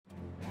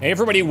Hey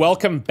everybody,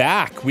 welcome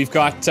back. We've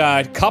got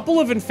a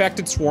couple of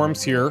infected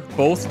swarms here,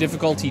 both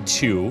difficulty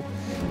 2.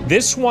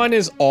 This one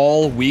is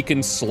all weak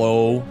and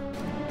slow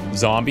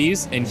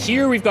zombies, and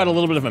here we've got a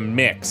little bit of a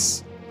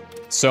mix.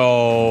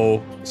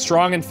 So,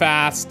 strong and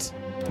fast,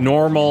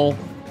 normal,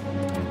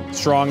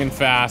 strong and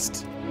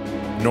fast,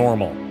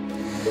 normal.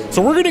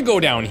 So we're gonna go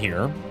down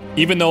here,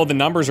 even though the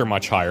numbers are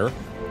much higher,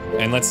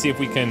 and let's see if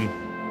we can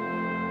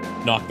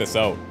knock this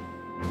out.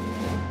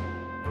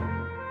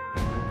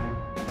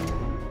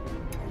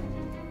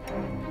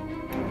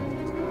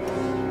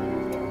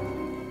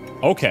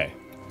 Okay.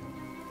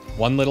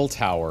 One little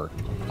tower,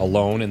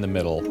 alone in the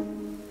middle.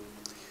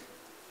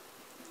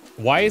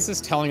 Why is this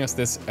telling us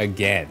this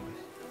again?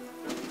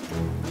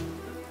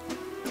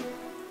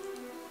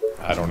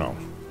 I don't know.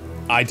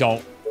 I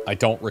don't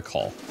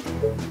recall.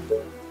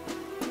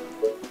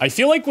 I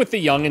feel like with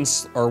the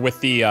youngins, or with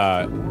the,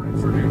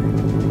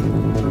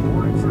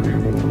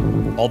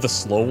 all the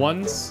slow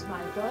ones.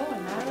 My bow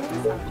and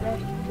arrows are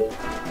ready.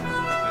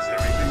 Is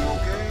everything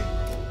okay?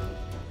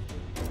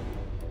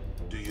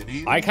 Do you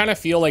need me? I kind of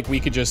feel like we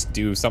could just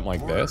do something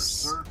like this.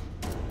 Sir?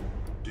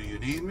 Do you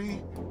need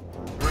me?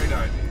 Great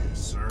idea,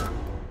 sir.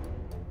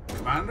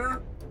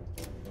 Commander?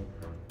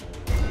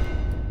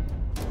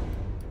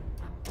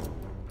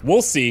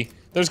 We'll see.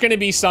 There's gonna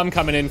be some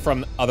coming in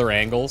from other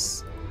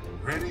angles.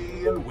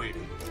 Ready and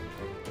waiting.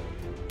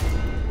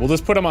 We'll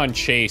just put them on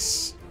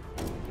chase.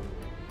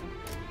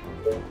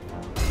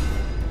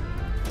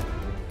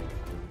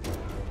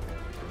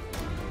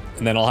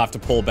 And then I'll have to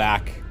pull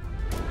back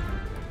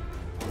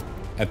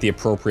at the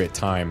appropriate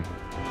time.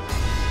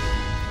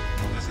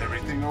 Is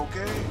everything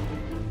okay?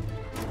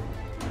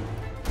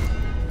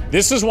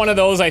 This is one of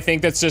those, I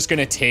think, that's just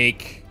gonna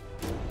take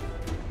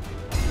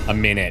a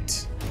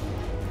minute.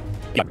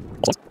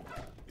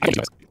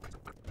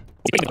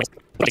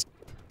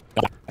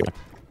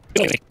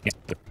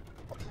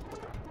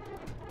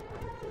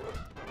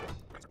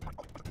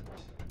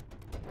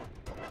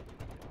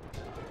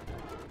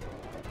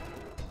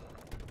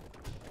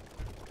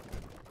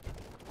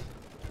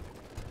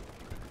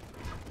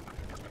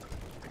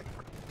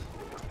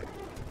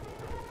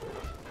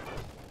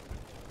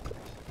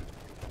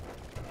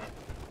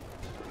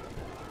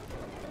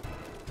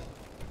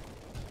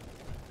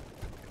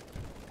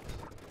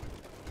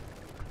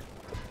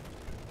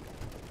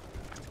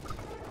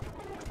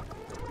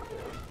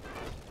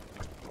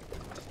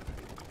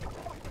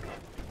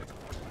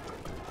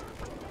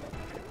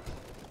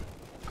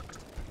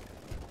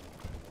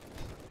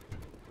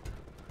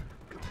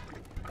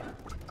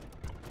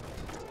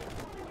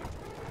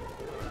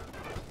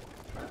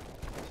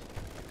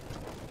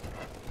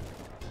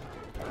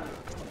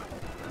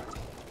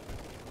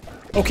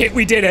 Okay,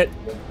 we did it.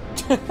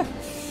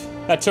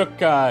 That took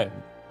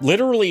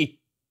literally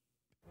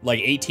like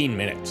 18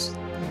 minutes.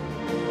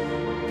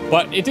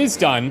 But it is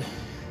done,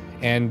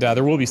 and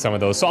there will be some of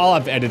those. So I'll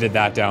have edited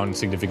that down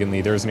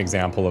significantly. There's an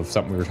example of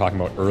something we were talking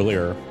about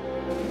earlier.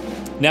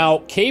 Now,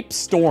 Cape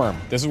Storm.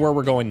 This is where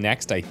we're going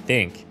next, I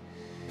think.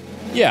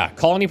 Yeah,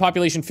 colony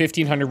population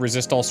 1,500,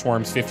 resist all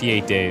swarms,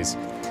 58 days.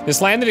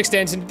 This land that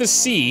extends into the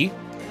sea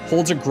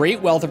holds a great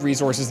wealth of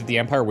resources that the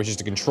Empire wishes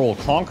to control.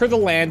 Conquer the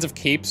lands of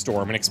Cape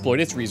Storm and exploit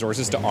its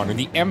resources to honor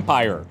the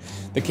Empire.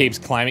 The Cape's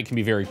climate can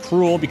be very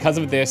cruel because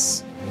of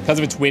its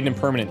wind and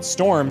permanent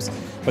storms,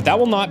 but that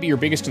will not be your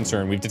biggest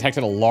concern. We've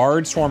detected a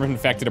large swarm of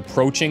infected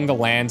approaching the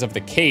lands of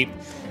the Cape.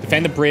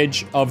 Defend the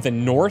bridge of the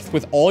north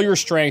with all your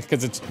strength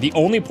because it's the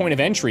only point of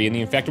entry and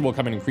the infected will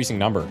come in increasing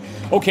number.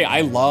 Okay,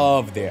 I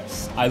love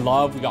this. We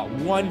got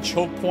one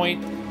choke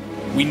point.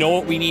 We know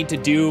what we need to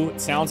do.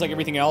 It sounds like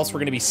everything else, we're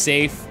gonna be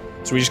safe.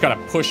 So we just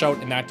gotta push out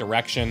in that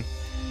direction.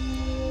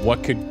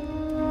 What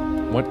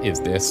is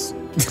this? I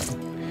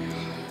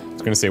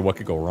was gonna say, what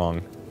could go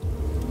wrong?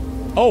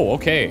 Oh,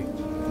 okay.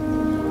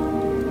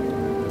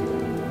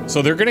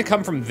 So they're gonna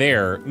come from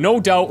there.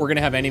 No doubt we're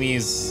gonna have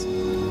enemies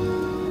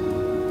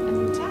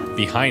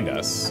behind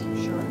us.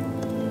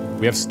 Sure.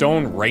 We have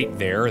stone right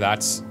there.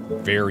 That's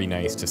very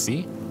nice to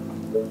see.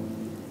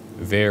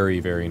 Very,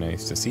 very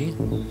nice to see.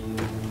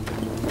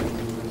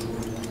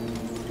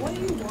 What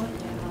do you want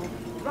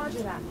now?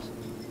 Roger that.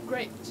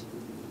 Great.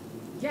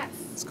 Yes.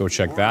 Let's go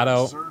check that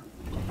out. Sir?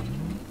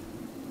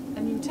 A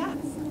new task.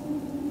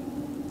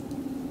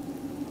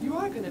 You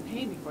are gonna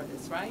pay me for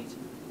this, right?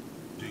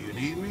 Do you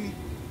need me?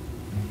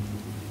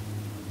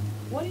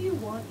 What do you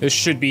want? This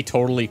should be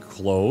totally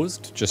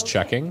closed. Just Okay.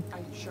 checking. Are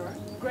you sure?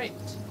 Great.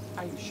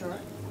 Are you sure?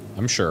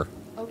 I'm sure.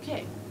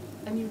 Okay.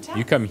 A new task.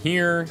 You come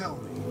here. Tell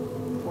me.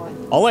 What?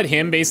 I'll let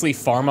him basically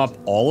farm up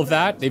all of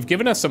that. They've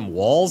given us some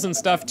walls and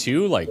stuff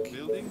too, like,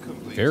 Building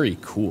complete. very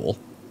cool.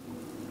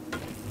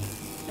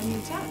 A new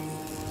task.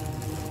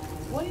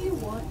 What do you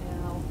want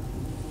now?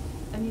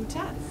 A new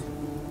task.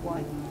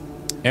 What?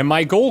 And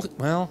my goal,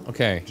 well,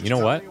 okay, Just you know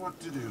tell what? me what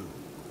to do.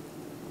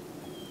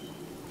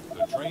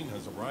 The train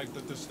has arrived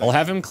at the station. I'll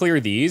have him clear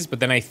these, but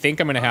then I think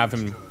I'm gonna have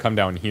him come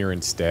down here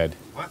instead.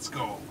 Let's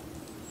go.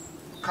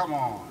 Come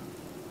on.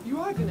 You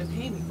are gonna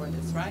pay me for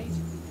this, right?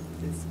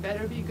 This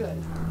better be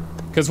good.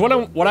 Because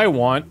what I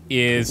want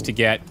is to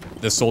get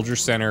the Soldier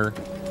Center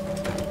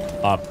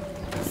up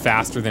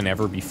faster than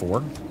ever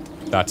before.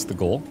 That's the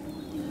goal.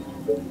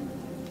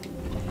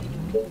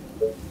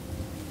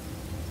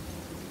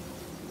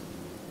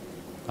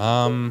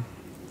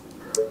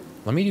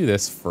 Let me do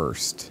this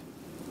first.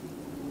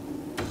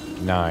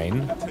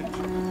 9.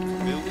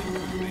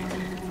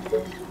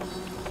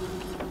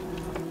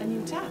 A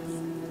new task.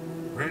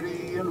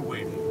 Ready and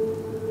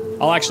waiting.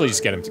 I'll actually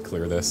just get him to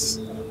clear this.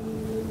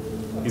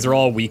 These are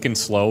all weak and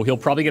slow. He'll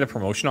probably get a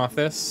promotion off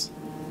this.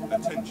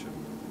 Attention.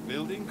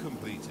 Building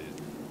completed.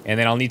 And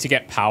then I'll need to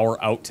get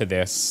power out to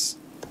this.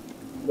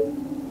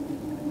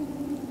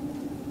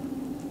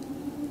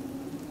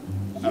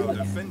 Our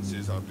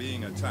defenses are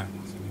being attacked.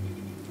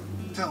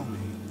 Tell me.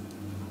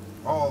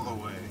 All the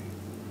way.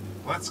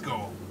 Let's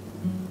go.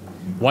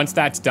 Once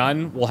that's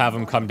done, we'll have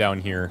him come down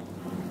here.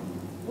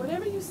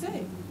 Whatever you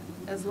say,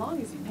 as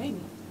long as you pay me.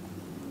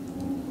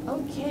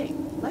 Okay,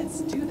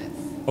 let's do this.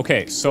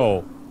 Okay,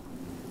 so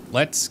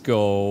let's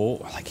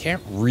go. I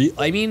can't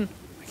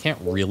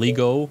really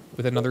go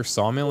with another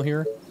sawmill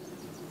here.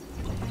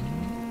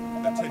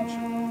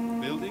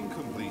 Attention. Building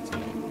completed.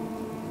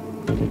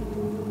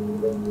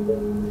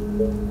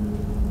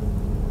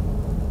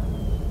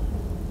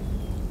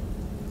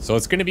 So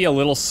it's going to be a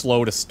little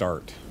slow to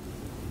start.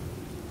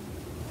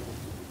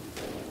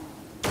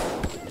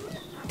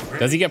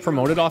 Does he get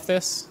promoted off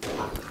this?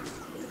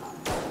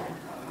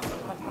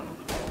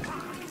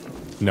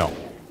 No.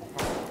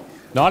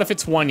 Not if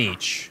it's 1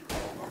 each.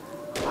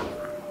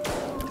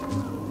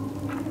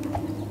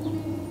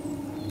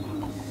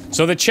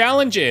 So the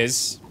challenge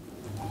is...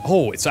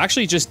 Oh, it's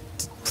actually just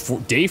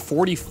day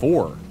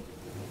 44.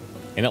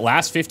 And it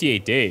lasts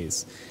 58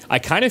 days. I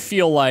kind of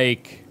feel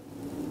like...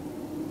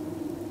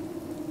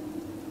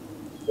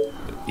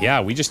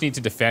 Yeah, we just need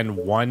to defend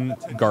one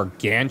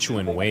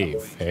gargantuan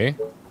wave, hey?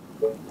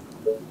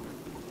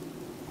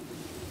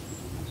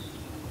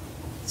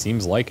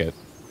 Seems like it.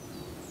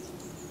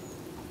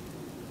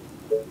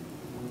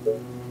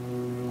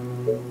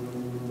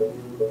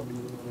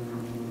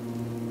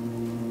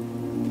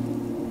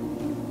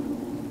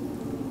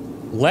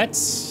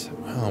 Let's...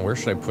 Oh, where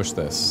should I push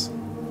this?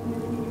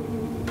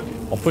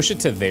 I'll push it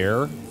to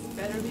there.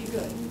 Better be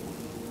good.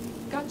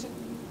 Gotcha.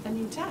 A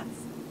new task.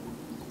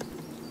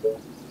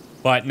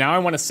 But now I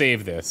want to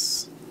save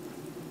this.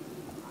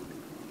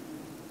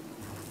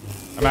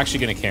 I'm actually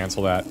going to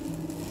cancel that.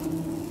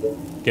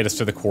 Get us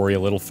to the quarry a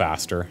little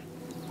faster.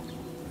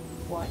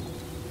 What?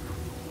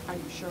 Are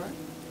you sure?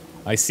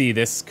 I see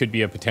this could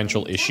be a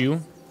potential issue.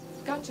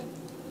 Gotcha.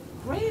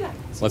 Great idea.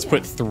 Let's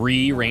put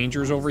 3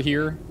 rangers over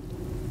here.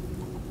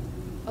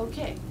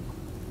 Okay.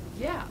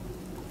 Yeah.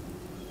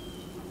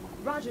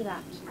 Roger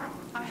that.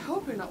 I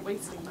hope you're not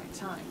wasting my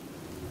time.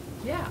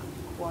 Yeah.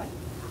 What?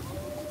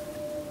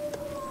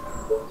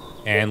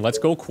 And let's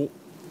go cool.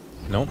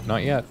 Nope,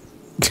 not yet.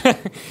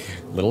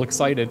 Little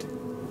excited.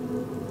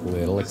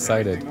 Little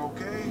excited.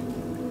 Okay?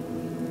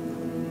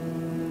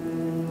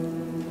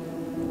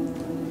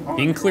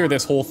 You can clear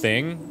this whole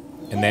thing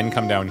and then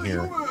come down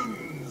here.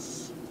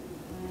 Humans!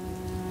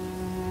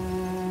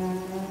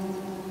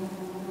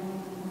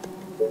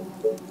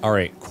 All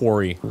right,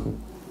 quarry.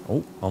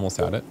 Oh, almost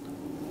had it.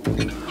 You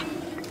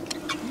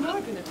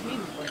are gonna pay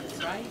me for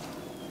this, right?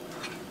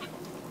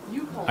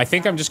 You called I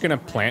think I'm back. just gonna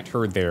plant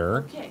her there.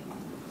 Okay.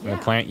 I'm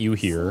gonna plant you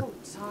here.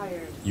 So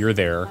tired. You're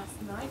there.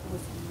 Last night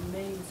was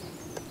amazing.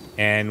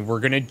 And we're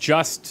gonna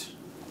just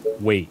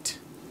wait.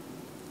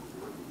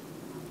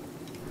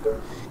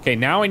 Okay,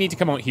 now I need to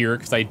come out here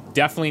because I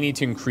definitely need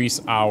to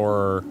increase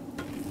our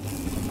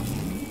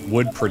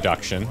wood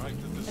production. Right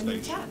at the A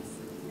new station. task.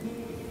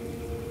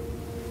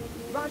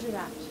 Roger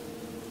that.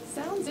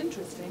 Sounds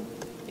interesting.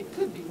 It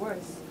could be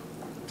worse.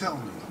 Tell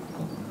me.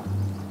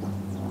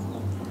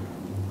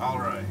 All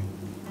right.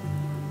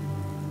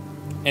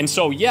 And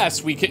so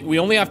yes, we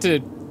only have to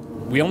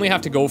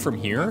go from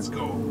here. Let's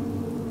go.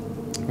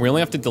 We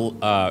only have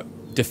to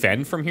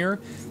defend from here,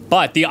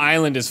 but the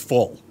island is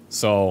full,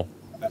 so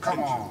Come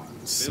on.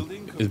 it's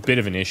Building a bit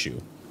of an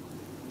issue.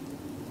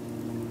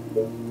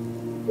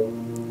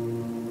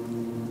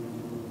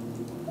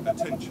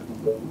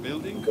 Attention.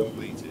 Building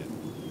completed.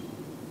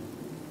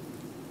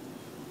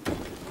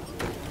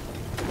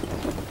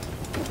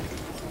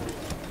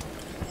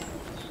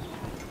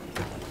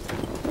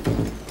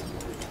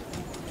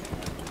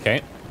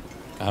 Okay,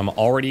 I'm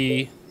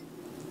already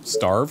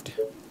starved.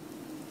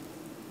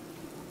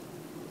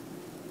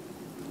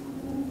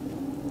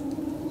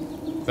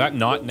 Is that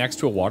not next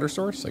to a water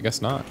source? I guess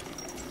not.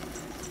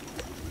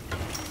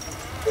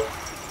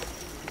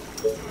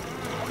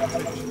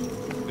 Attention.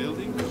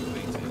 Building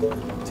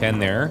completed. 10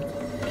 there.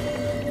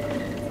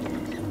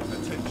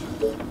 Attention.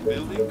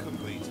 Building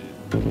completed.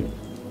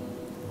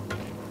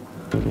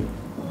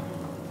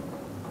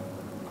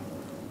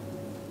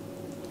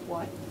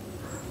 What?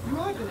 You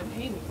are gonna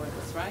pay me for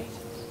this, right?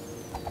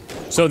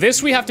 So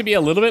this we have to be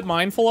a little bit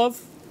mindful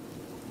of.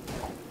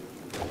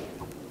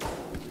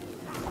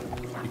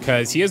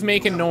 Because he is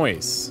making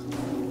noise.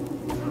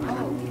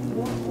 Oh,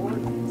 more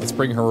orders. let's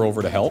bring her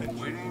over to help.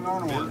 Waiting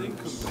on Building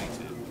orders.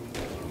 completed.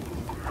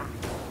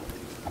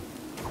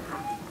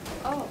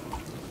 Oh,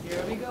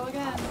 here we go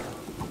again.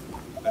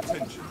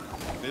 Attention.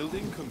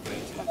 Building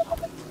completed.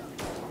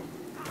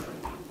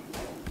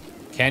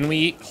 Can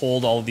we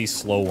hold all of these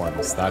slow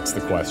ones? That's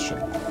the question.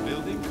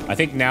 Building. I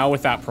think now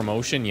with that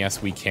promotion,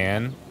 yes, we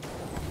can.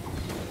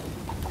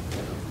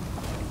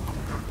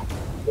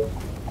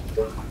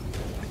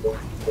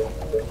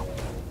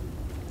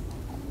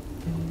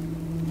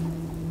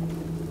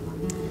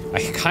 I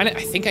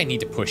think I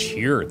need to push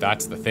here.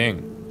 That's the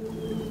thing.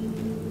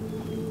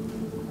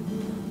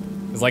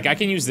 It's like I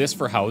can use this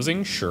for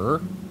housing,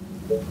 sure.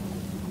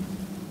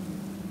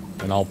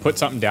 And I'll put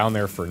something down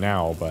there for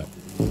now, but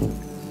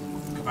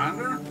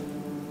Commander?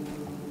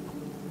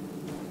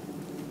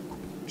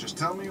 Just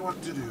tell me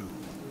what to do.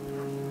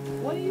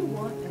 What do you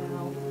want now?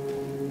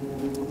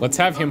 let's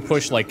have him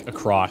push like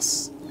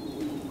across.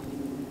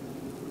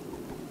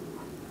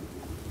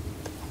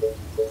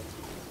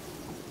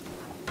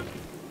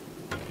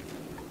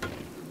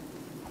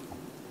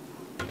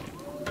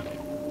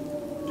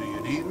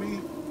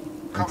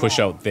 And push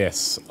out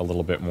this a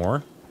little bit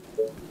more.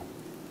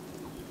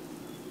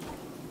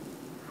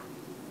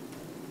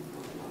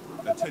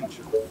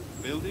 Attention.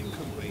 Building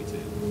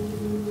completed.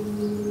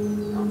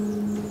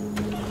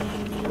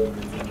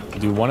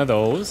 Do one of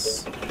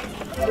those.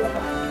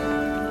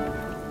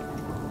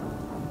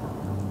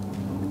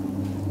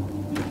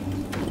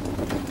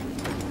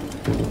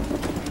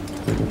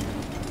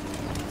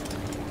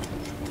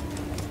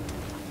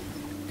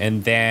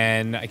 And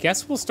then I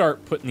guess we'll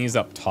start putting these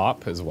up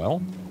top as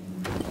well.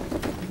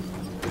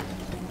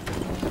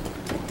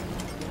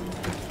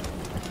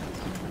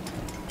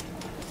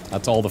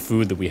 That's all the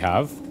food that we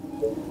have.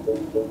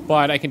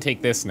 But I can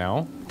take this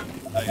now.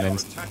 And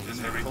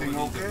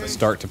then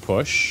start to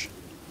push.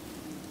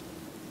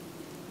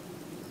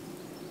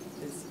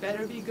 This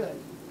better be good.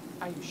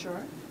 Are you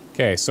sure?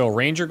 Okay, so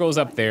Ranger goes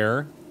up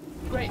there.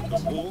 Great.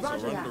 Walls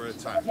Roger are under that.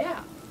 attack.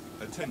 Yeah.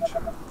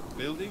 Attention.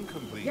 Building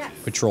completed. Yes.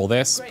 Patrol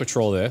this, Great.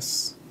 patrol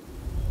this.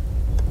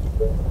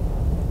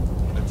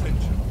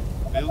 Attention.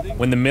 Building.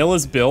 When the mill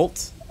is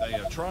built, They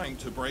are trying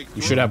to break we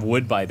through. should have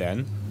wood by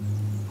then.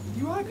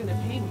 You are gonna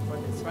pay me for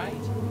this, right?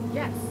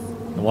 Yes.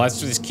 And let's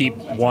just keep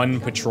one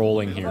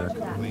patrolling here.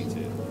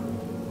 Completed.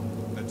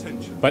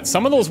 Attention. But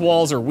some of those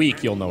walls are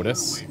weak, you'll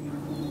notice.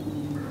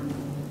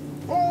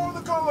 For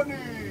the colony!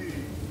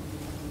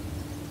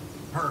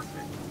 Perfect.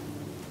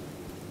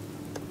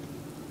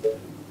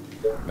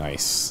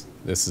 Nice.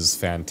 This is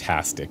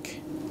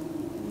fantastic.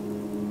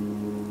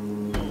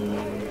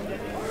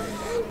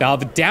 Now,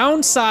 the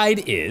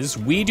downside is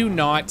we do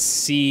not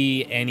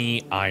see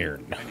any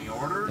iron. Any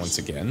orders? Once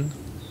again.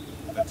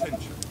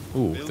 Attention.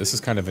 Ooh, this is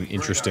kind of an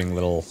interesting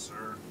little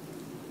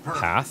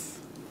path.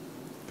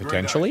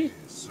 Potentially. Great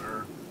ideas,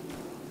 sir.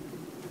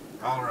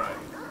 All right.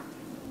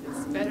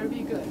 This better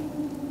be good.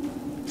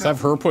 Let's have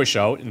her push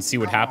out and see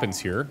what happens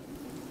here.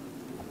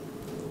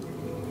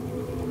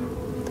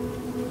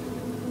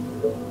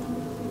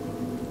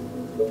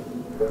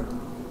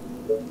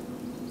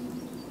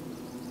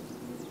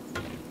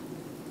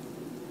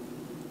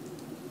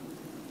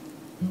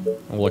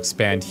 And we'll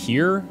expand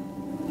here.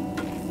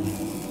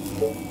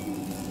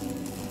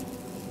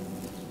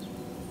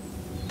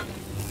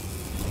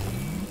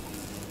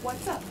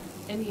 What's up?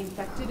 Any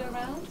infected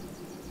around?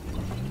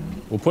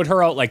 We'll put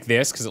her out like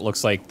this because it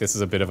looks like this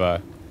is a bit of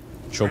a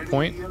choke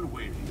point. Ready and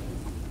waiting.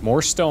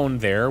 More stone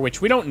there,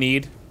 which we don't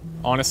need,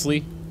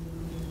 honestly.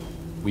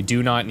 We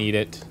do not need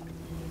it.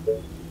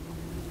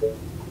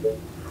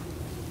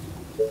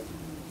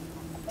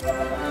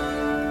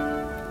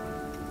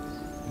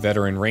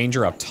 Veteran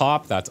Ranger up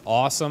top, that's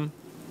awesome.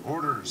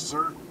 Orders,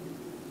 sir.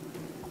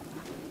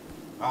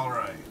 All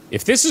right.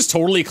 If this is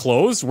totally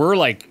closed, we're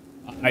like,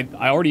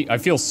 I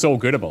feel so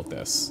good about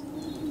this.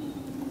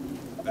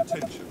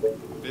 Attention.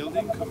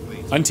 Building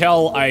completed.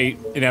 Until I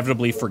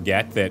inevitably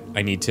forget that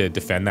I need to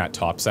defend that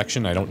top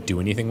section, I don't do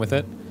anything with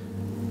it.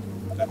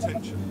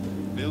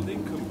 Attention.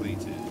 Building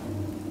completed.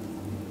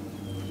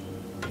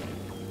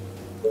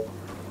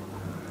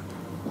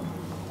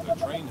 The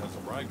train has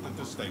arrived at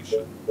the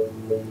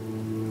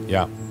station.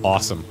 Yeah,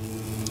 awesome.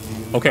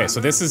 Okay, so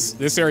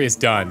this area is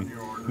done.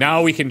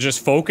 Now we can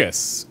just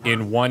focus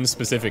in one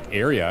specific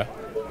area.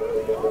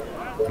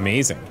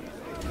 Amazing.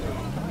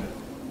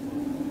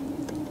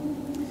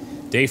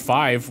 Day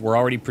 5, we're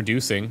already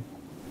producing.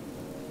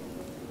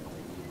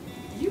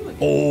 You again.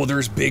 Oh,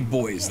 there's big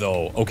boys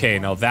though. Okay,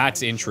 now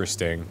that's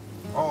interesting.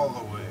 All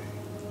the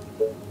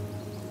way.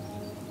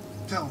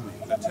 Tell me.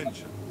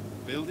 Attention.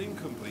 Building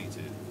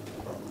completed.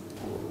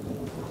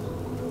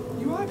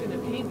 You are gonna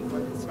pay me for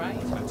this, right?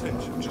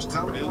 Attention. Just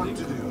tell me what Building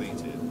to do.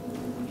 completed.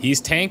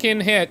 He's tanking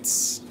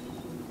hits.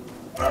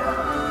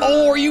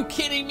 Oh, are you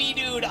kidding me,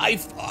 dude?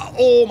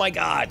 Oh my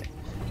god.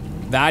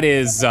 That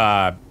is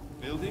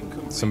Building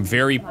completed. some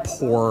very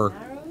poor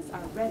Arrows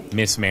are ready.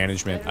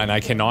 mismanagement, and I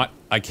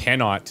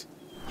cannot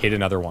hit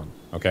another one,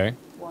 okay?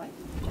 What?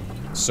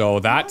 So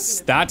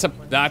that's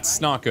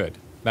not good.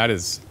 That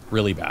is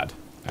really bad,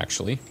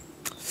 actually.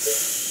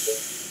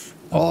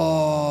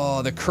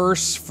 Oh, the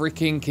curse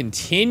freaking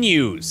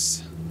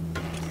continues.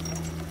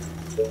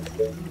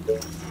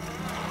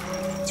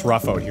 It's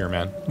rough out here,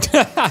 man.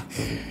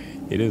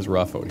 It is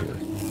rough out here.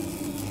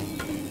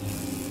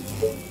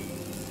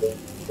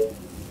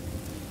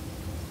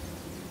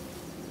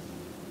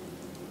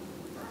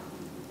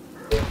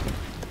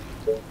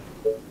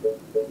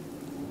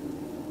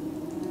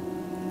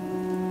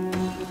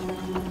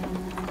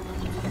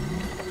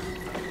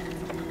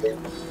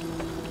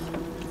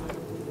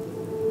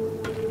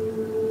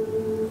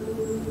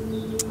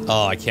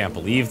 Oh, I can't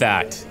believe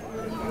that.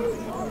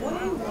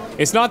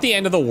 It's not the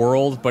end of the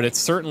world, but it's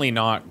certainly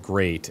not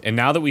great. And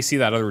now that we see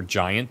that other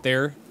giant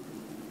there,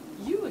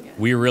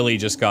 we really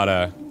just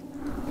gotta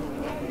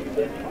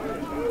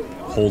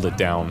hold it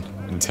down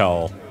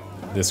until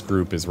this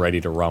group is ready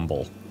to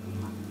rumble.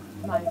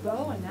 My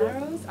bow and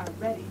arrows are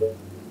ready.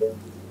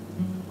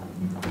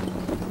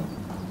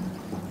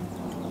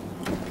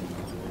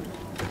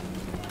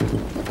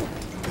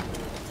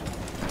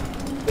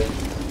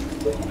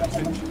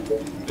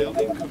 Attention.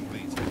 Building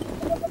completed.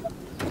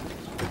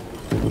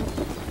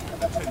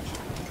 Attention.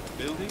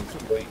 Building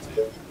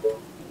completed.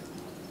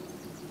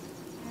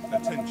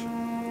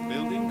 Attention.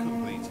 Building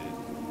completed.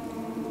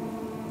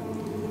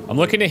 I'm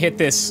looking to hit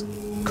this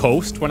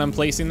coast when I'm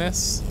placing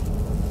this.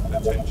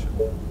 Attention.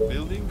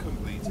 Building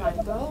completed. My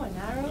bow and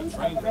The arrows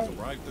train are has ready.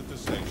 arrived at the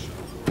station.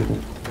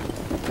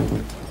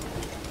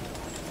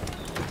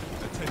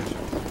 Attention.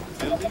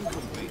 Building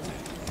completed.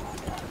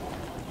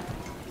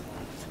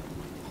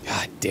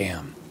 God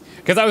damn.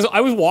 Because I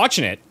was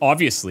watching it,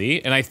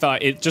 obviously, and I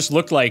thought it just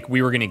looked like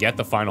we were gonna get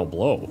the final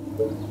blow.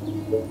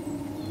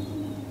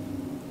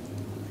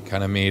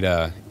 Kind of made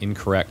a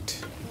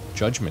incorrect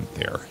judgment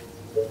there.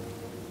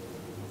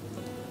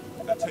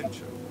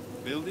 Attention.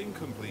 Building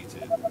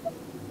completed.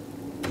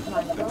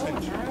 My bow and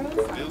Attention. arrows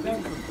are Building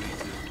ready.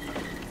 completed.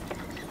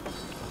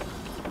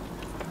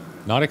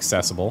 Not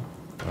accessible.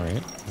 All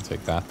right, I'll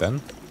take that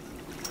then.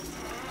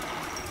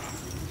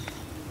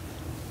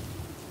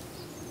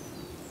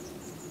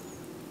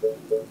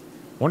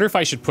 Wonder if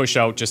I should push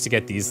out just to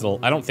get these little...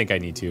 I don't think I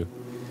need to. I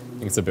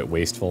think it's a bit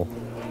wasteful.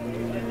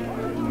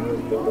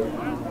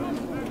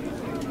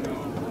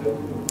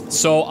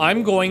 So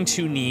I'm going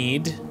to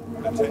need...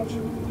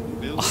 Attention.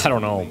 Building I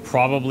don't know,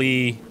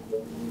 probably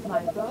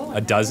My bow a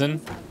and dozen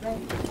arrows are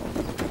ready.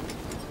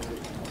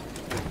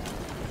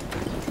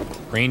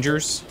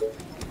 rangers.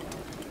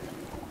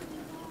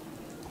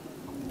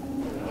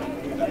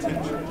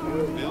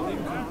 Attention.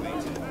 Building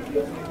completed.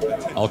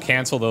 Attention. I'll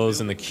cancel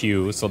those in the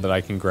queue so that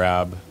I can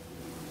grab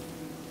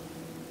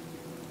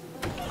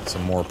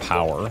some more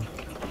power.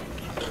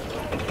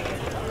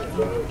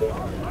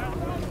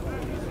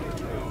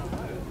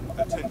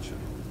 Attention.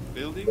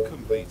 Building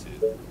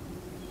completed.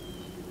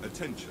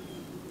 Attention.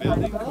 My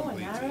Building bow and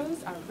completed.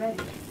 arrows are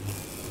ready.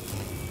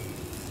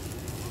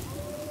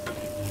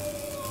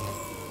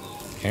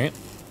 Okay.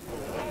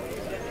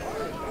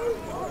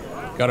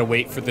 Gotta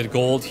wait for the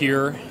gold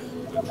here.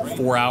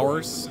 4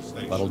 hours.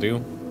 That'll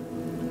do.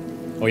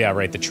 Oh yeah,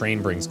 right, the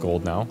train brings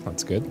gold now.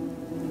 That's good.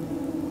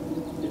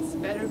 This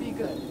better be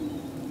good.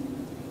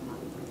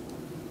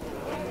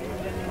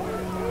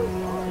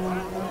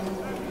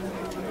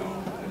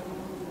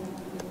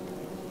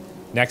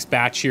 Next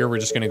batch here, we're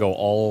just gonna go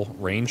all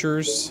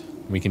rangers.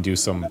 We can do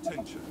some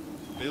Attention.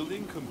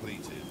 Building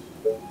completed.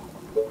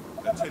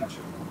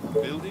 Attention.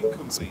 Building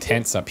completed.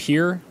 tents up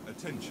here.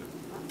 Attention.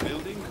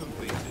 Building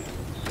completed.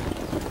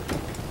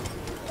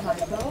 My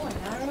bow and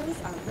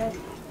arrows are ready.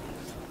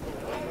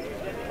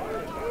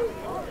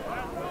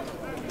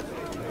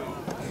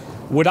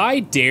 Would I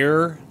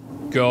dare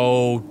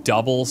go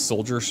double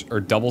soldier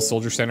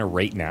center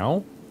right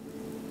now?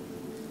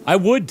 I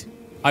would.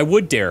 I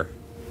would dare.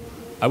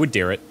 I would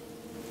dare it.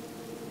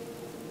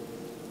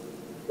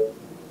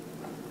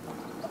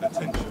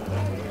 Attention.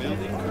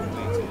 Building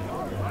completed.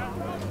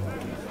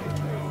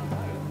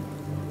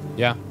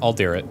 Yeah, I'll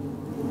dare it.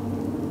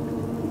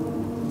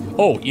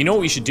 Oh, you know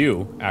what we should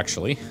do,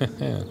 actually?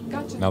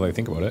 Gotcha. Now that I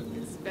think about it.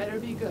 This better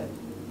be good.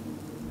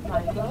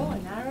 My bow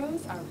and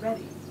arrows are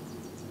ready.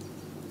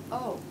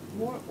 Oh,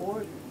 more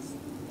orders.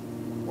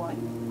 What?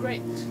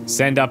 Great.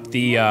 Send up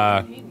the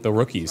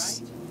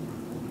rookies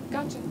Right?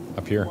 Gotcha.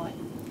 up here. What?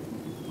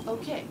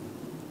 Okay.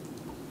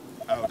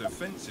 Our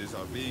defenses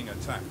are being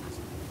attacked.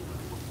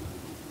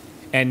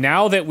 And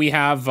now that we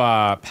have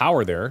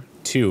power there,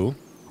 too,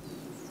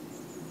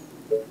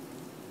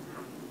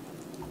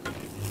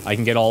 I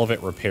can get all of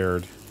it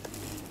repaired.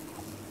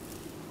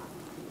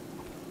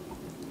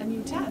 A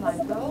new task. My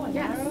bow and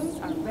arrows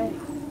are ready.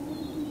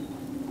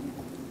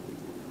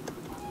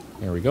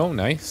 There we go,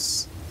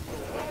 nice.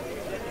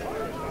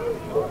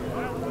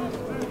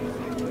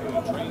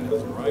 The train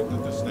has arrived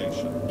at the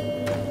station.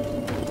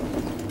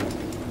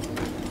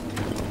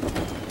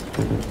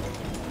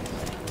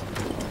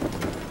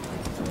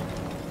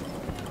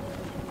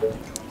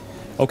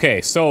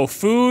 Okay, so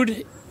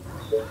food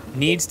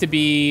needs to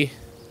be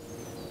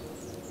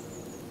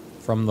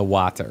from the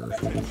water.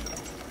 Attention.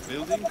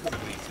 Building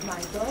completed.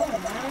 My bow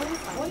and arrows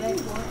are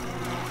ready.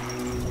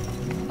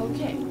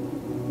 Okay.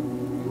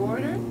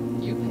 order,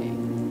 you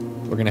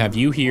pay. We're gonna have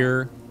you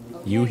here,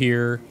 you Okay.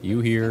 here, you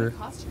It's here.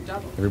 gonna cost you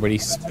double. Everybody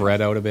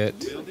spread out a bit.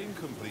 Building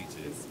completed.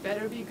 This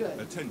better be good.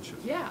 Attention.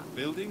 Yeah.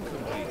 Building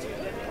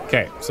completed.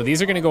 Okay, so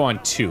these are gonna go on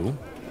 2.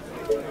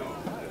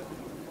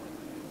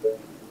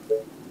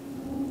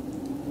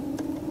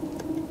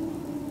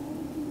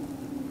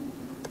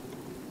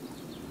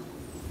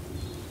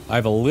 I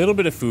have a little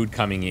bit of food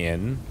coming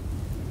in.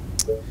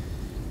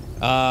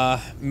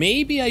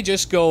 Maybe I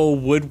just go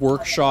wood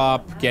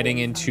workshop, getting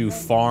into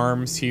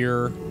farms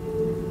here.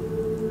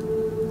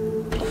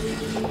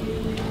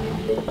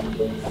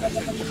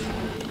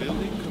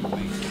 Building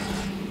completed.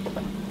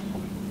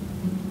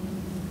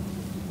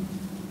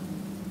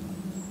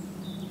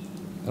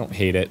 I don't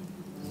hate it.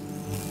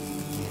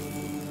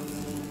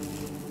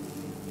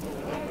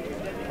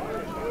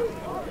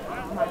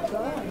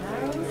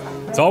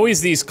 It's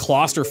always these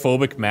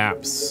claustrophobic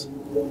maps.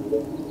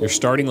 Your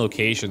starting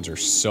locations are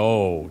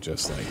so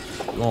just like,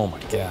 oh my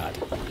god.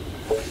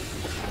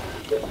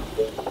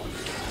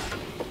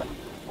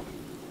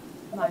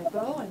 My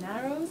bow and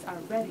arrows are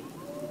ready.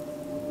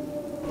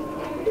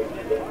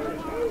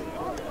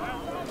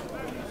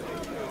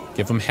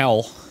 Give them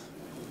hell.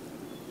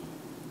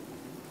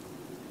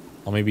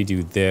 I'll maybe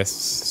do this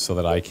so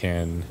that I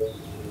can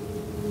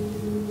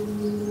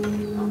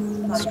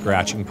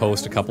scratching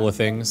post a couple of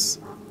things.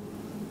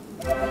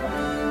 The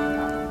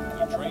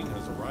train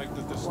has arrived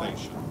at the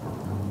station.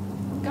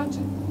 Gotcha.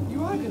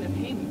 You are gonna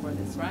pay me for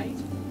this, right?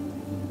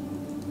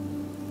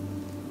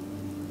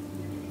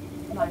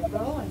 My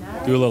bow and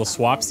arrows. Do a little are ready.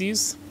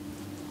 swapsies.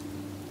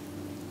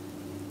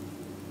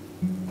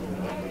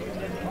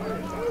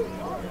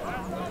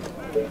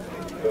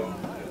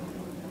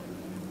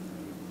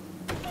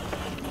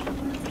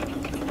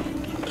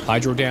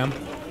 Hydro dam. My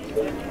bow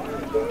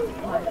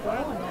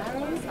and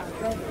arrows are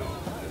ready.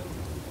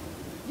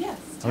 Yes.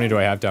 How many do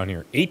I have down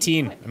here?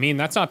 18. I mean,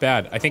 that's not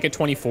bad. I think at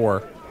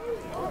 24.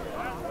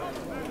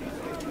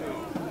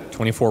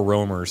 24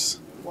 roamers.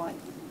 What?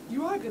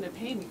 You are gonna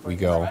pay me for We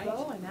this, go. right?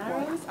 Bow and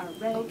arrows are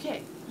ready.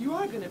 Okay. You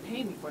are gonna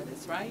pay me for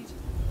this, right?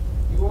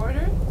 You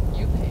order,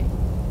 you pay.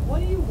 What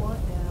do you want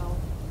now?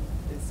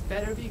 This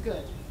better be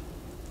good.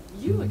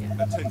 You again.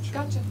 Attention.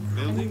 Gotcha.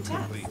 Building New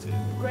task. completed.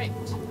 Great.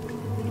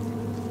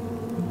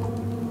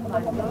 My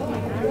bow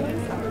and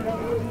arrows are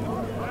ready.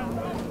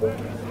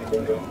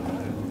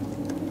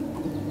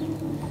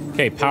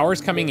 Okay, power's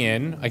coming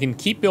in. I can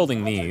keep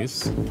building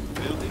these.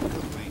 Building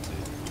completed.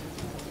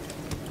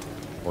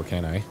 Or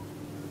can I?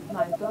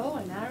 My bow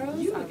and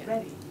arrows are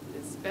ready.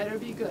 This better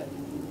be good.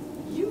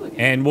 You again.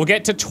 And we'll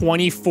get to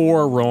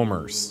 24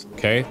 roamers.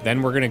 Okay,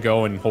 then we're gonna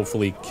go and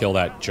hopefully kill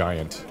that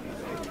giant.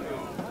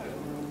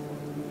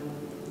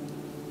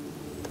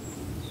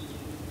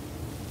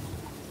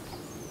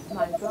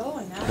 My bow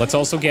and arrows. Let's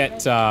also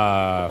get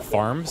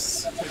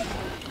farms.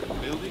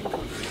 Building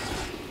completed.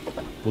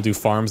 We'll do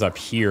farms up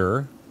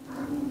here.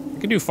 We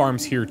can do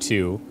farms here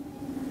too.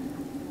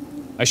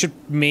 I should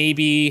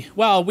maybe,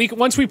 well,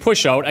 once we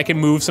push out, I can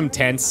move some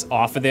tents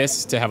off of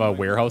this to have a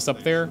warehouse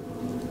up there.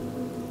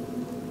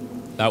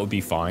 That would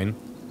be fine.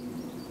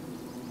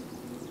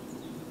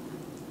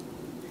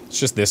 It's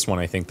just this one,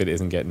 I think, that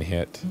isn't getting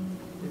hit.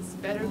 This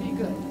better be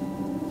good.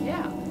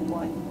 Yeah.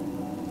 What?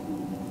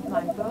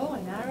 My bow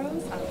and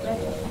arrows are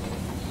ready.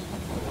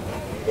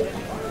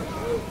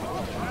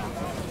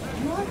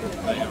 You are gonna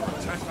They pay me are for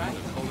this, attacking right?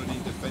 the colony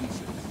defenses.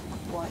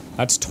 What?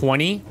 That's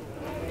 20.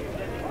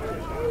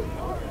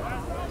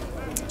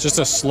 Just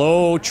a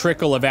slow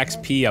trickle of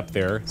XP up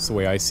there. That's the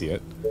way I see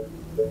it.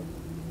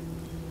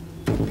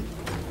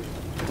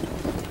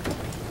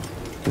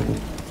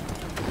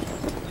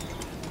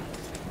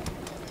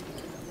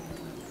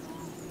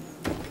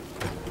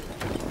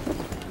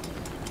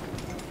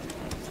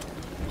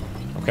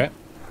 Okay.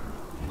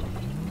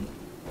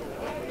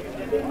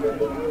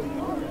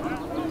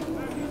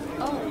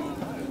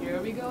 Oh,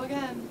 here we go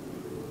again.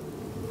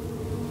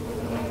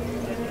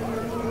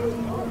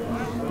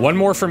 One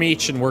more from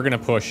each and we're gonna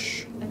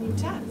push. A new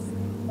task.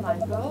 My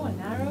bow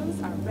and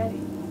arrows are ready.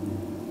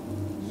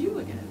 You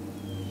again.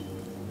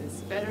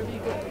 This better be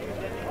good.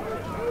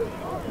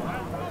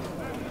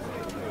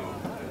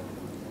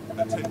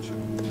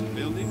 Attention.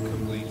 Building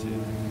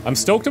completed. I'm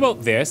stoked about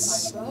My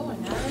this. bow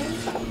and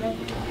arrows are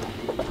ready.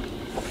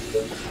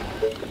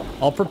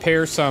 I'll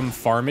prepare some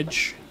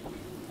farmage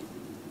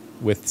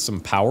with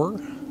some power.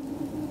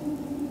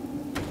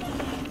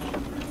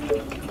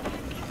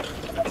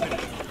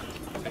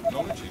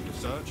 Technology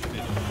research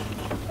finished.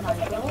 My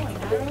bow and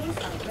arrows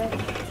are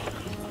ready.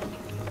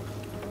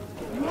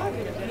 You are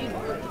gonna pay me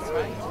for this,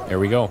 right? There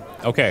we go.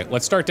 Okay,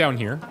 let's start down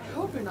here. I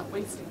hope you're not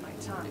wasting my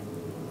time.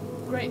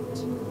 Great.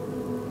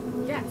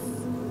 Yes.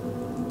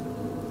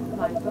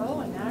 My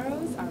bow and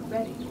arrows are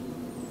ready.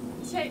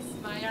 Chase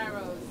my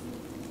arrows.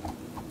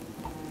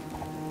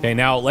 Okay,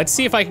 now let's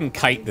see if I can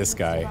kite this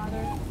guy. Father,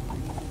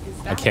 is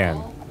I that can.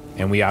 all?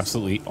 And we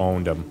absolutely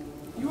owned him.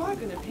 You are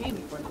gonna pay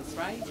me for this,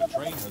 right? The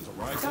train has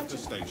arrived at the Gotcha.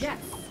 station. Yes.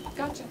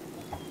 Gotcha.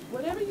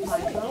 Whatever you say. My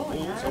bow and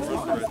Walls arrows are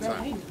under are attack.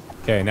 ready.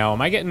 Okay, now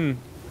am I getting...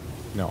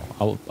 No,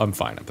 I'm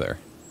fine up there.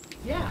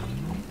 Yeah.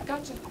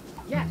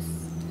 Yes.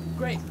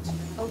 Great.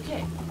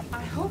 Okay.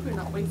 I hope you're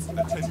not wasting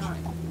my Attention.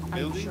 time. Are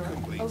you Building sure?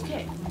 complete.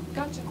 Okay.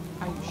 Gotcha.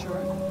 Are you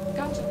sure?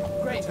 Gotcha.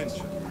 Great.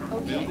 Attention.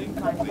 Okay. Building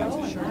My bow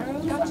completed.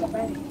 and arrows are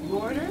ready. You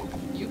order,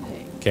 you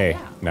pay. Okay,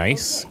 Yeah.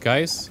 nice, Okay.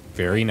 guys.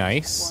 Very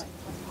nice.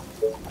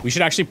 What? We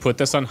should actually put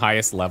this on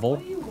highest level.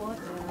 What do you want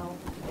now?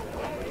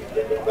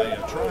 They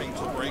are trying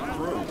to break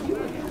through.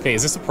 Okay,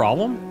 is this a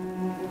problem?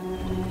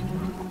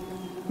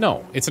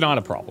 No, it's not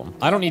a problem.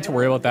 I don't need to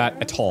worry about that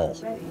at all.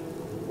 Ready.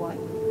 What?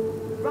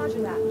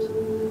 Roger that.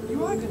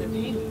 You are gonna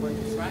pay me for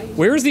this, right?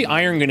 Where's the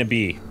iron gonna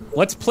be?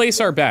 Let's place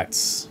our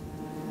bets.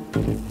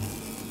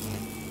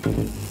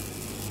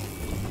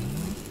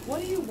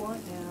 What do you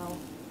want now?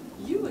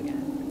 You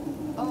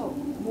again. Oh,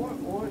 more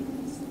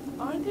orders.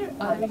 Aren't there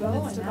other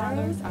units to borrow?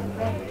 Are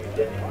ready.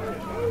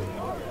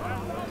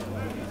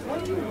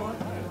 What do you want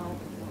now?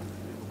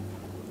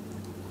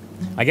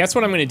 I guess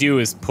what I'm gonna do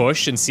is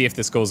push and see if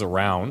this goes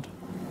around.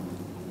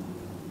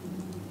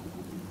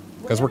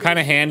 Because we're kind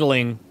of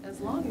handling As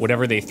long as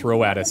whatever they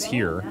throw at us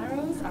here,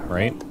 arrows are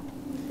right?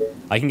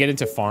 I can get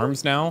into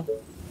farms now.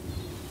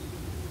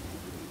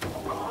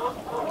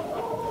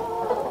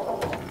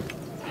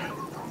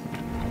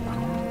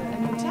 A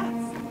new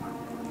task.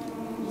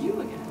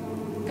 You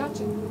again.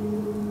 Gotcha.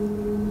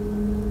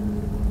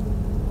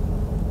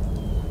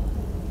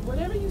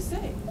 Whatever you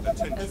say.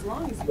 Attention. As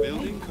long as you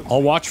Building pay. complete.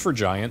 I'll watch for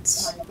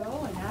giants. My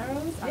bow and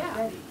arrows are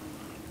ready.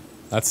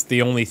 That's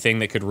the only thing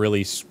that could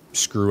really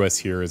screw us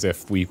here, is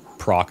if we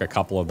proc a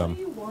couple of What them.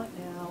 do you want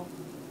now?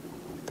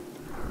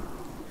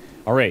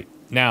 All right,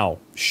 now,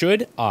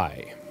 should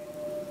I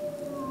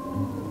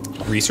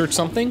research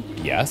something?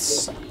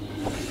 Yes.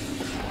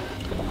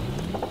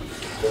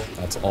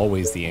 That's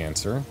always the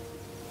answer.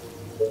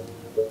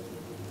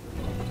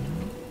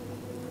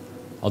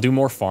 I'll do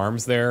more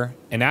farms there.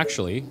 And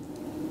actually,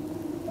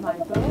 My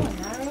bow and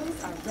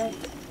arrows are ready.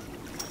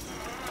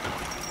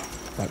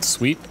 that's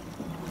sweet.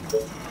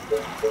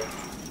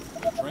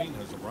 The train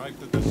has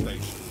arrived at the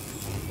station.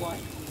 What?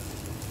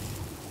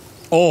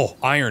 Oh,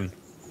 iron.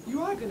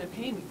 You are gonna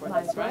pay me for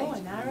this, right? My bow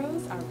and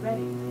arrows are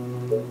ready.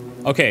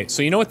 Okay,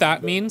 so you know what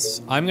that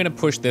means? I'm going to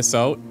push this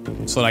out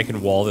so that I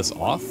can wall this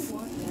off.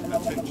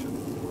 Attention.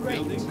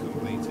 Building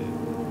completed.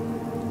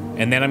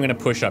 And then I'm going to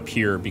push up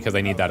here because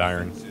I need that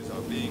iron. Defenses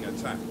are being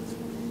attacked.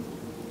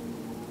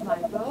 My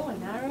bow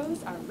and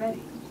arrows are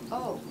ready.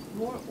 Oh,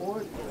 more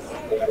orders.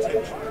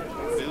 Attention.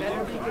 Better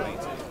Building be good.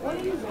 completed. What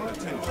do you want?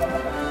 Attention.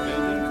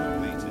 Building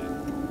completed.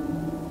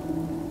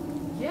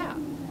 Yeah.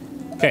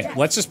 Okay,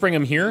 let's just bring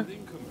him here.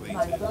 Building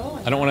My completed. bow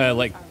and I don't want to, arrows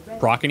like, are ready.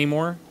 proc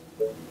anymore.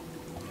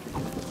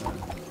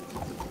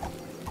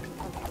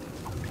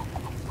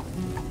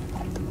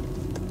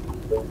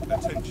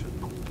 Attention.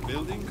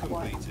 Building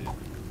completed.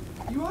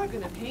 You are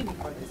gonna pay me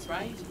for this,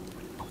 right?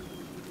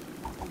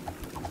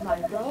 My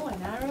bow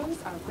and arrows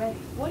are ready.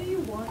 What do you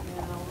want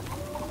now?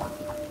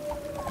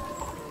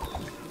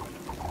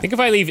 I think if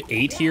I leave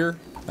 8 here,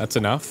 that's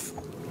enough.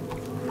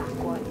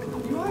 What?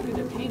 You are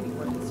gonna pay me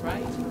for this,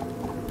 right?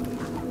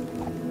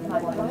 My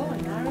bow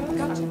and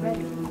arrows are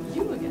ready.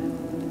 You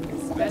again.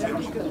 This better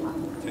be good.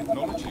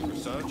 Technology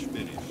research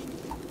finished.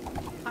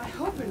 I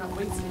hope you're not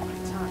wasting my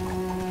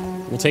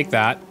time. We'll take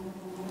that.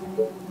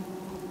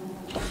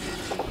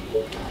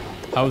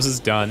 House is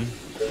done.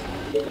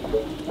 My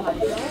bow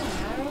and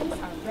arrows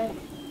are ready.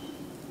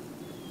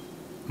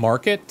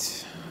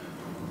 Market.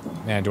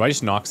 Man, do I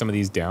just knock some of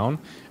these down?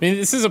 I mean,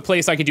 this is a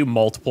place I could do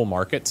multiple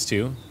markets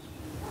too.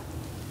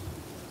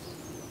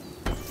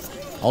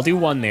 I'll do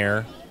one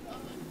there.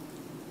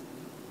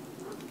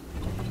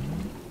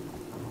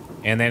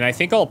 And then I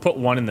think I'll put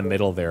one in the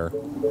middle there.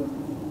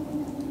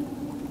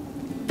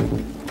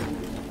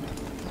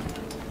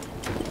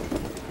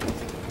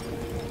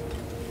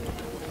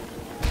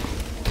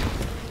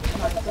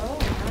 My bow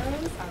and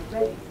arrows are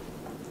ready.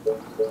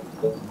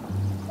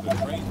 The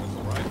train has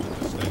arrived at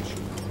the station.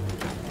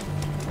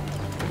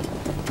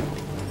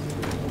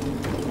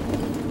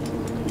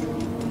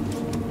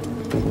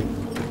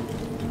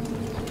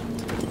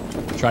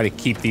 Try to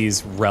keep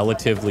these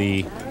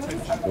relatively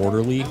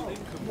orderly. Building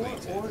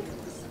completed.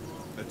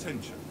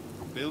 Attention.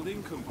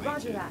 Building completed.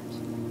 Roger that.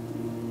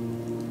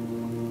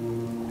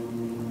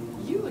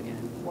 You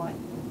again. What?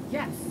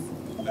 Yes.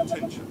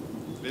 Attention.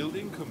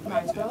 Building My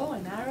completed. bow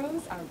and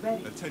arrows are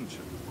ready.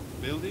 Attention.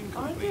 Building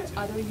Aren't there completed.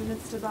 other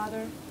units to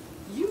bother?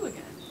 You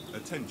again.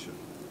 Attention.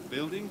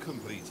 Building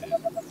completed.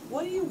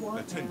 What do you want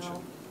Attention.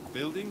 now?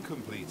 Building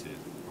completed.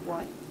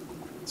 What?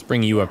 Let's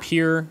bring you up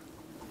here.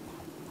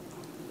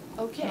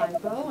 Okay. My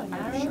bow and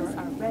arrows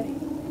are ready.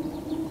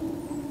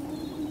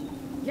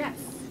 Yes.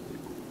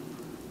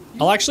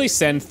 I'll actually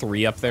send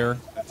 3 up there.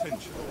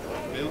 Attention.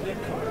 Building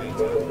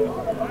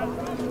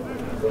completed.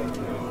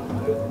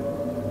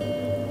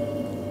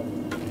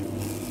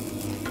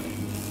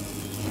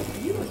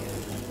 You again.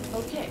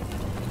 Okay.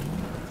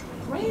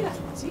 Great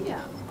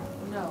idea.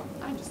 No,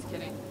 I'm just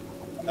kidding.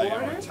 They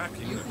are Order?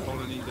 attacking the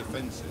colony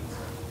defenses.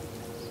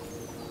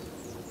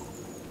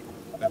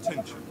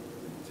 Attention.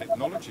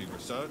 Technology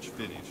research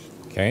finished.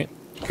 Okay,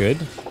 good.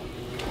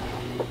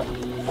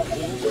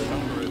 Walls are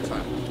under attack.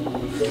 attack.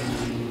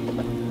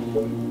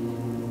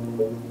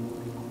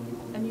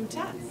 A new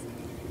task.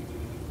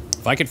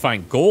 If I could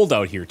find gold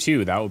out here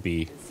too, that would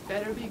be This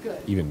better be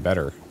good. even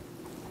better.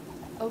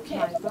 Okay,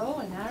 my bow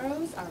and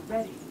arrows are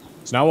ready.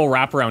 So now we'll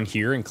wrap around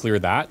here and clear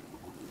that.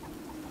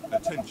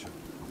 Attention.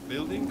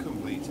 Building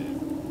completed.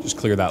 Just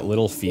clear that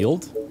little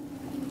field.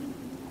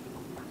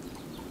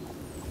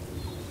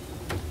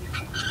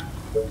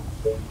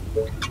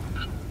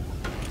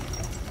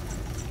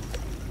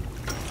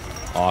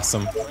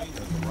 Awesome. Train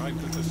has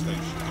arrived at the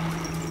station.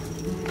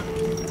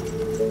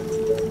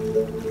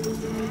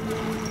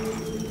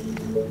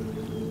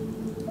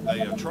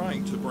 They are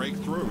trying to break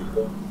through.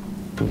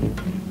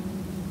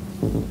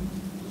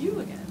 You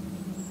again.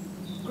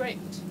 Great.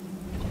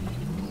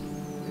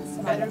 This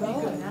better be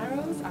good. And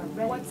arrows are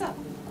ready. What's up?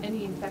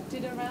 Any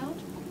infected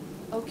around?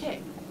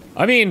 Okay.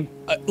 I mean,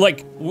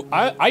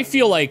 I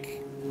feel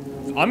like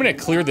I'm gonna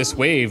clear this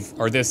wave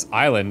or this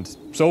island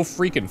so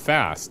freaking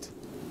fast.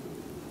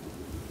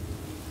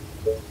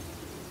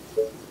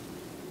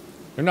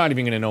 They're not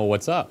even gonna know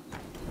what's up.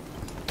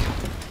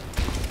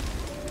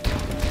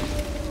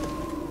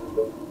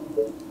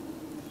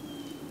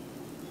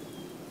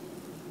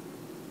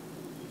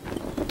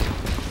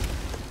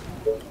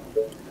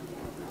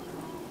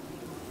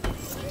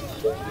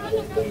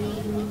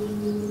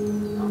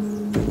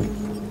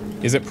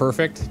 Is it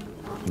perfect?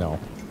 No,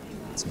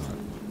 it's not.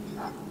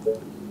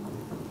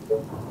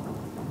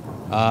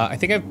 I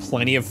think I have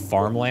plenty of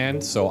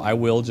farmland, so I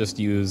will just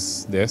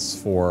use this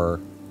for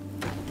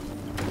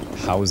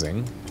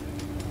housing.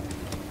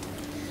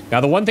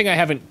 Now, the one thing I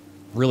haven't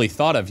really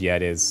thought of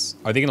yet is,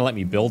 are they going to let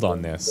me build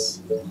on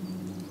this?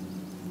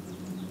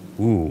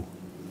 Ooh.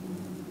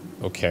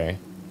 Okay.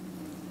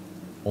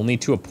 Only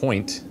to a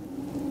point.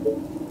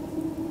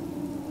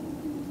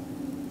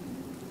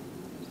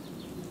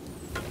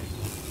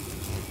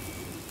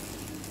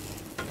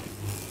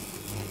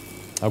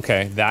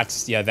 Okay,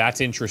 that's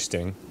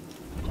interesting.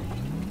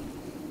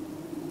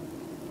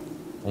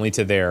 Only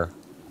to there.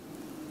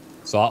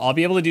 So I'll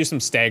be able to do some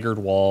staggered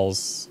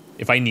walls.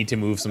 If I need to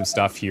move some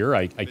stuff here,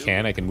 I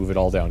can move it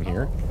all down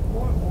here.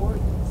 More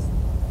orders.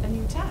 A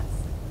new task.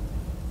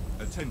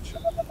 Attention.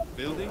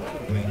 Building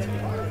completed.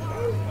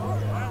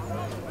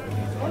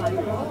 My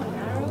bow and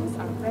arrows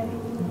are ready.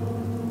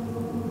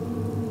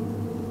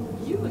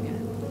 You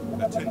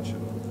again. Attention.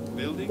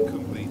 Building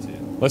completed.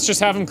 Let's just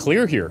have them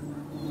clear here.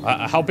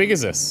 How big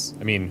is this?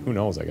 I mean, who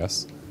knows, I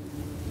guess.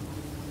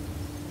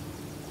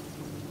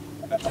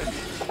 Attention.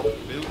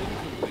 Building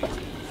completed.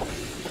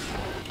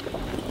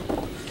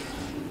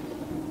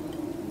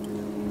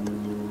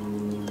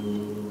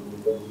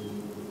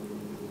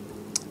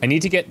 I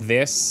need to get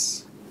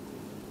this.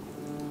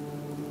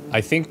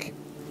 I think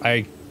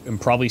I am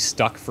probably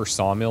stuck for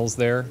sawmills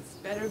there. This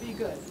better be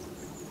good.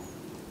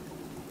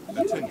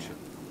 Attention.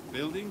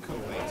 Building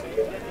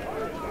completed.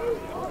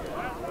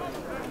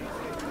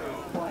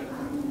 What?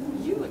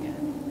 You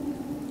again.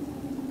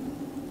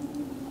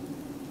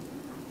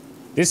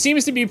 This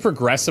seems to be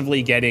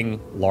progressively getting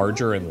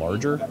larger and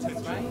larger. That's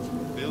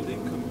right.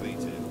 Building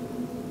completed.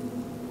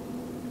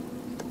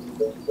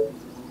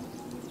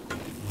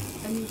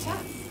 A new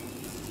task.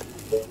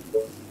 The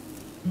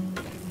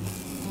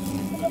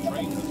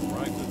train has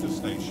arrived at the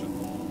station.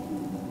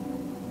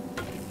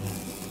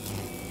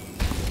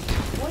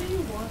 What do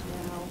you want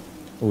now?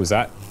 Oh, is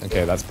that?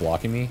 Okay, that's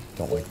blocking me.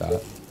 Don't like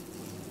that.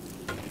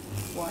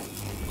 What?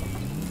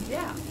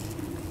 Yeah.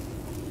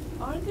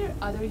 Aren't there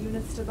other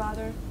units to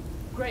bother?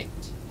 Great.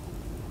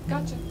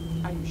 Gotcha.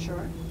 Are you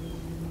sure?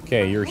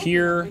 Okay, I you're hope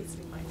here. not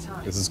wasting my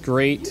time. This is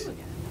great. You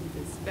again.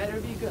 This better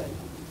be good.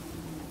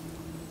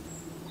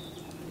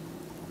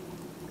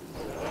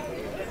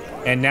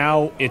 And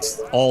now it's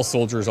all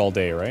soldiers all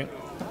day, right?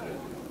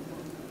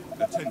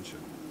 Attention.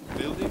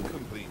 Building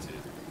completed.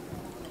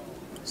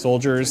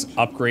 Soldiers,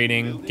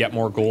 upgrading, get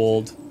more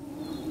gold.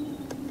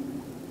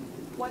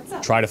 What's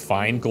up? Try to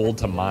find gold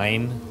to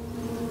mine.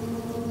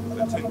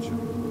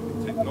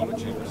 Attention.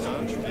 Technology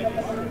research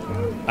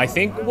finished. I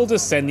think we'll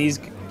just send these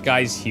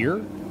guys here.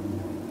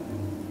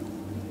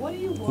 What do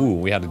you want? Ooh,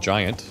 we had a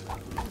giant.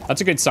 That's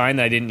a good sign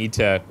that I didn't need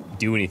to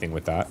do anything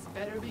with that.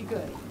 Better be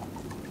good.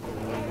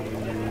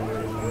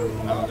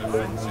 Our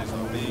defenses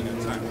are being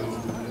attacked.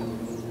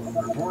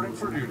 Reporting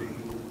for duty.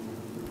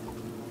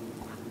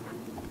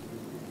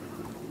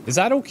 Is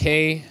that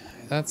okay?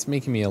 That's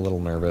making me a little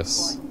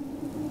nervous.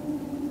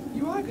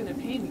 You are gonna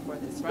pay me for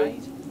this,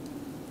 right?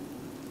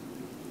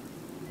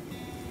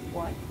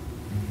 What?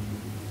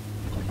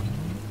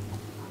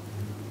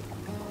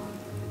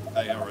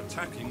 They are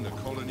attacking the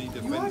colony You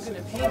are gonna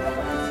defenses. pay me for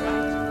this,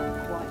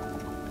 right? What?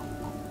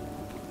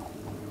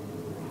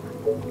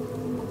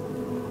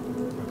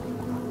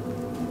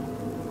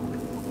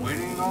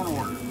 Waiting on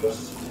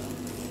orders.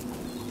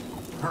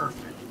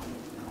 Perfect.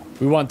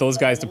 We want those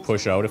guys to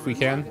push out if we You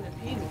are can. gonna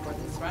pay me for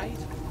this, right?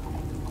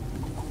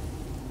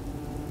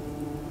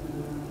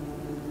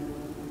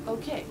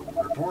 Okay.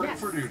 Reporting Yes.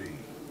 for duty.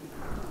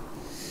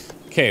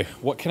 Okay,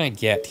 what can I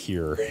get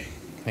here? Can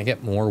I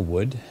get more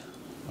wood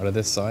out of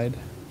this side?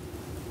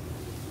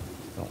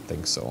 I don't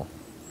think so.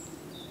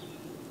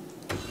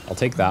 I'll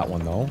take that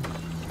one, though.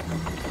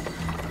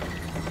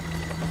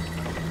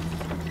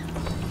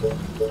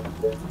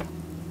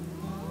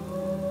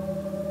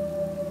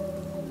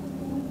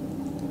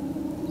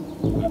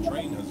 The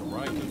train has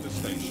arrived at the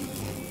station.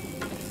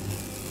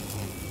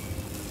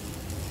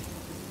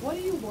 What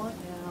do you want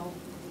now?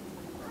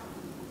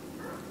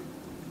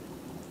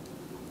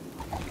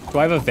 Do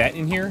I have a vet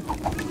in here? Do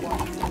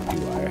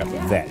I have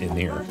a vet in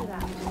here?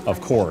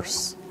 Of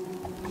course.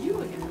 You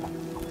again.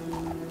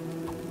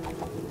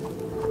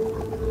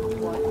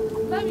 What?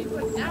 Let me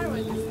put an arrow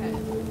in his head.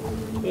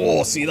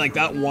 Oh, see, like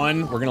that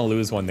one? We're gonna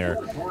lose one there.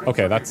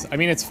 Okay, that's, I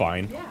mean, it's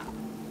fine. Yeah.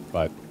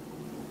 But,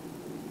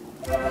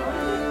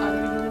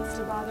 Other units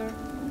to bother.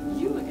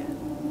 You again.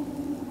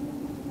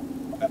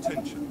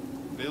 Attention.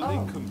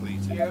 Building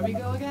completed. Here we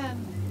go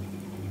again.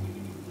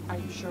 Are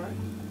you sure?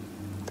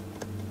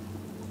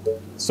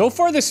 so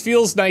far this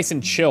feels nice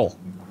and chill.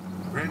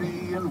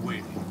 Ready and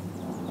waiting.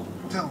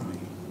 Tell me.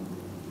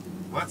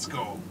 Let's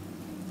go.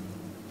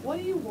 What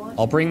do you want?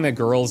 I'll bring the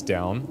girls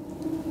down.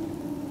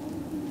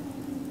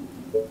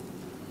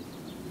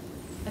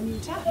 A new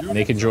task. And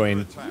they can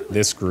join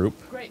this group.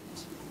 Great.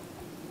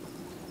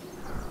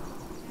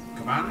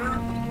 Commander?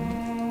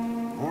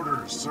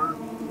 Orders, sir.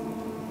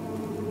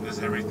 Is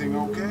everything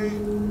okay?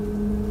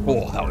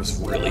 Oh, that was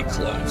really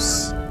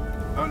close.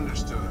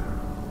 Understood.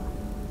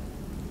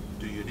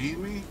 Do you need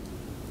me?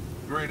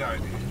 Great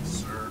idea,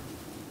 sir.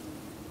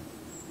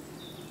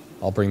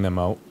 I'll bring them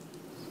out.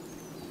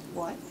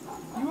 What?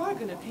 You are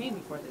gonna pay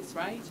me for this,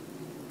 right?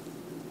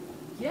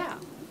 Yeah.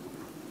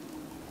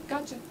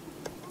 Gotcha.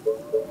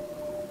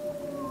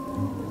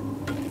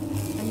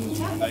 A new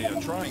task. They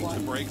are trying What?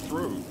 to break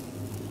through.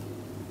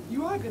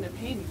 You are gonna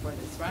pay me for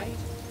this, right?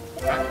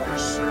 At your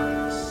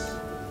service.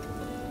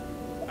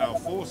 Our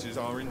forces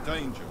are in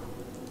danger.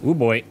 Ooh,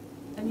 boy.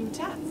 A new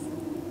task.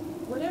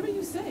 Whatever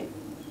you say,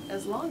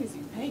 as long as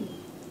you pay me.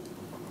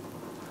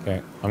 Okay,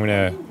 I'm What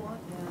gonna do you want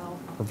now?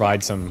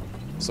 provide some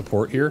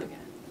support here. Again.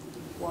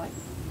 What?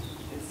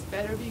 This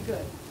better be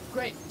good.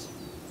 Great.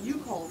 You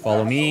call.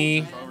 Follow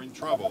me. Forces are in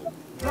trouble.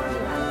 They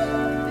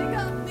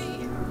got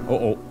me.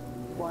 Oh,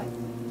 What?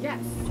 Yes.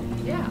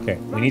 Yeah. okay.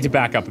 We need to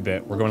back up a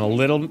bit. We're going a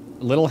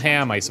little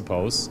ham, I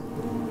suppose,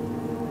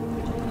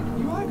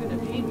 You are gonna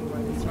pay me for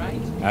this,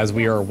 right? as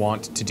we are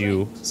wont to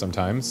do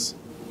sometimes.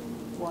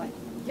 What?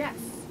 Yes.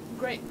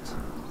 Great.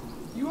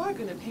 You are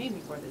gonna pay me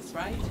for this,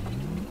 right?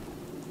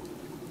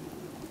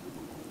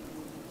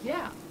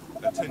 Yeah.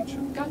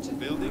 Attention. Gotcha.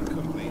 Building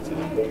completed.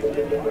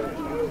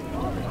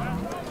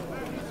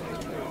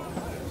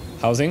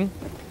 Housing.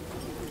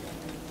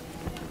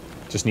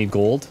 Just need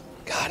gold.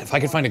 God, if I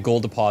could find a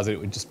gold deposit, it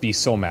would just be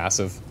so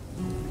massive.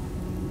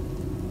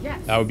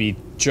 Yes. That would be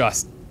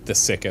just the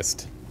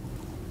sickest.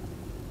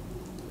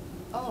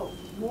 Oh,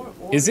 more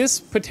orders. Is this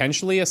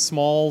potentially a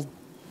small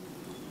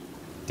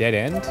dead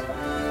end?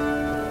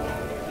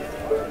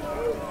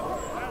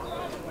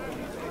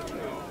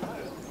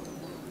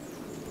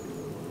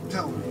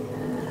 Tell me.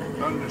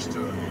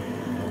 Understood.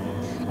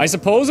 I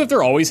suppose if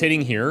they're always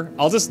hitting here,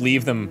 I'll just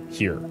leave them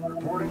here.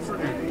 Reporting for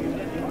duty.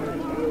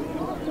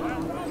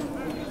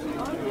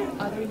 Aren't there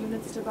other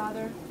units to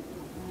bother?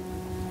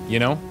 You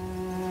know?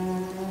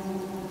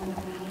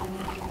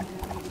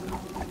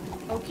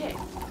 Okay.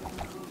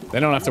 They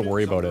don't have to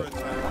worry about it.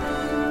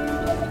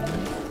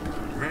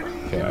 Ready?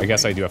 Okay, I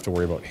guess I do have to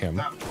worry about him.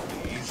 That will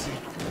be easy.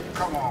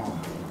 Come on.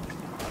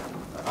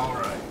 All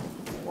right.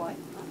 What?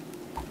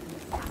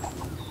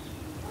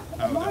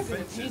 Our You are gonna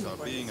defenses pay me are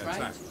for being this, right?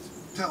 attacked.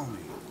 Tell me.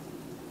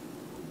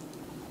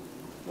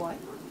 What?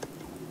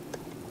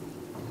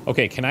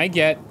 Okay, can I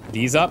get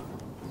these up?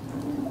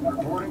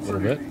 Reporting for Little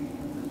bit. duty.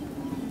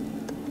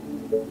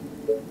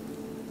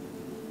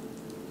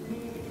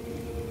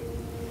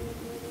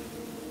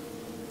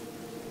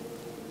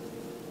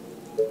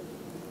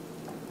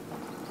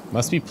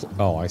 Must be.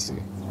 Oh, I see.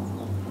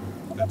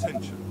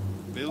 Attention.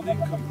 Building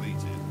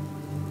completed.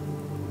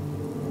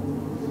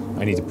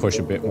 I need to push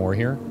a bit more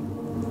here.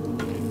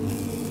 Do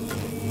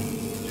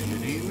you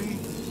need me?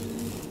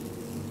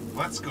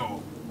 Let's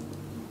go.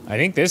 I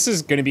think this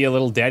is going to be a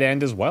little dead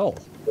end as well.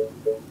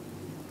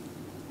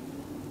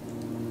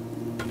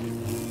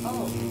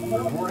 Oh.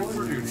 Reporting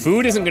for duty.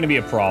 Food isn't going to be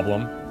a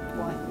problem.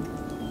 What?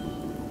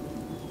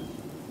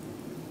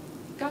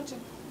 Gotcha.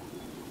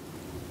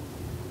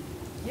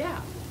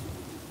 Yeah.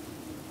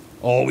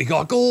 Oh, we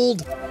got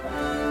gold.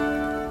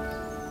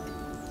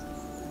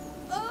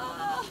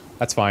 Ah!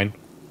 That's fine.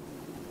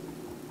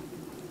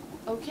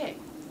 Okay.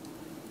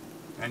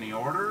 Any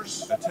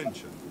orders?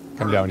 Attention.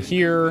 Come down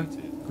here.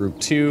 Group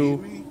Need 2.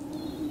 me?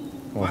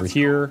 Come over Let's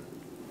here.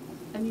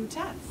 A new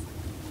task.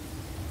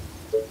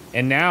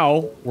 And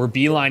now we're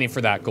beelining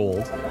for that gold.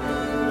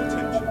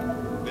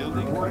 Attention.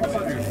 Building Reporting for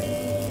completed.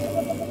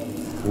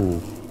 duty.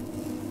 Ooh.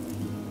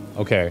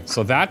 Okay,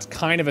 so that's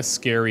kind of a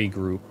scary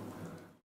group.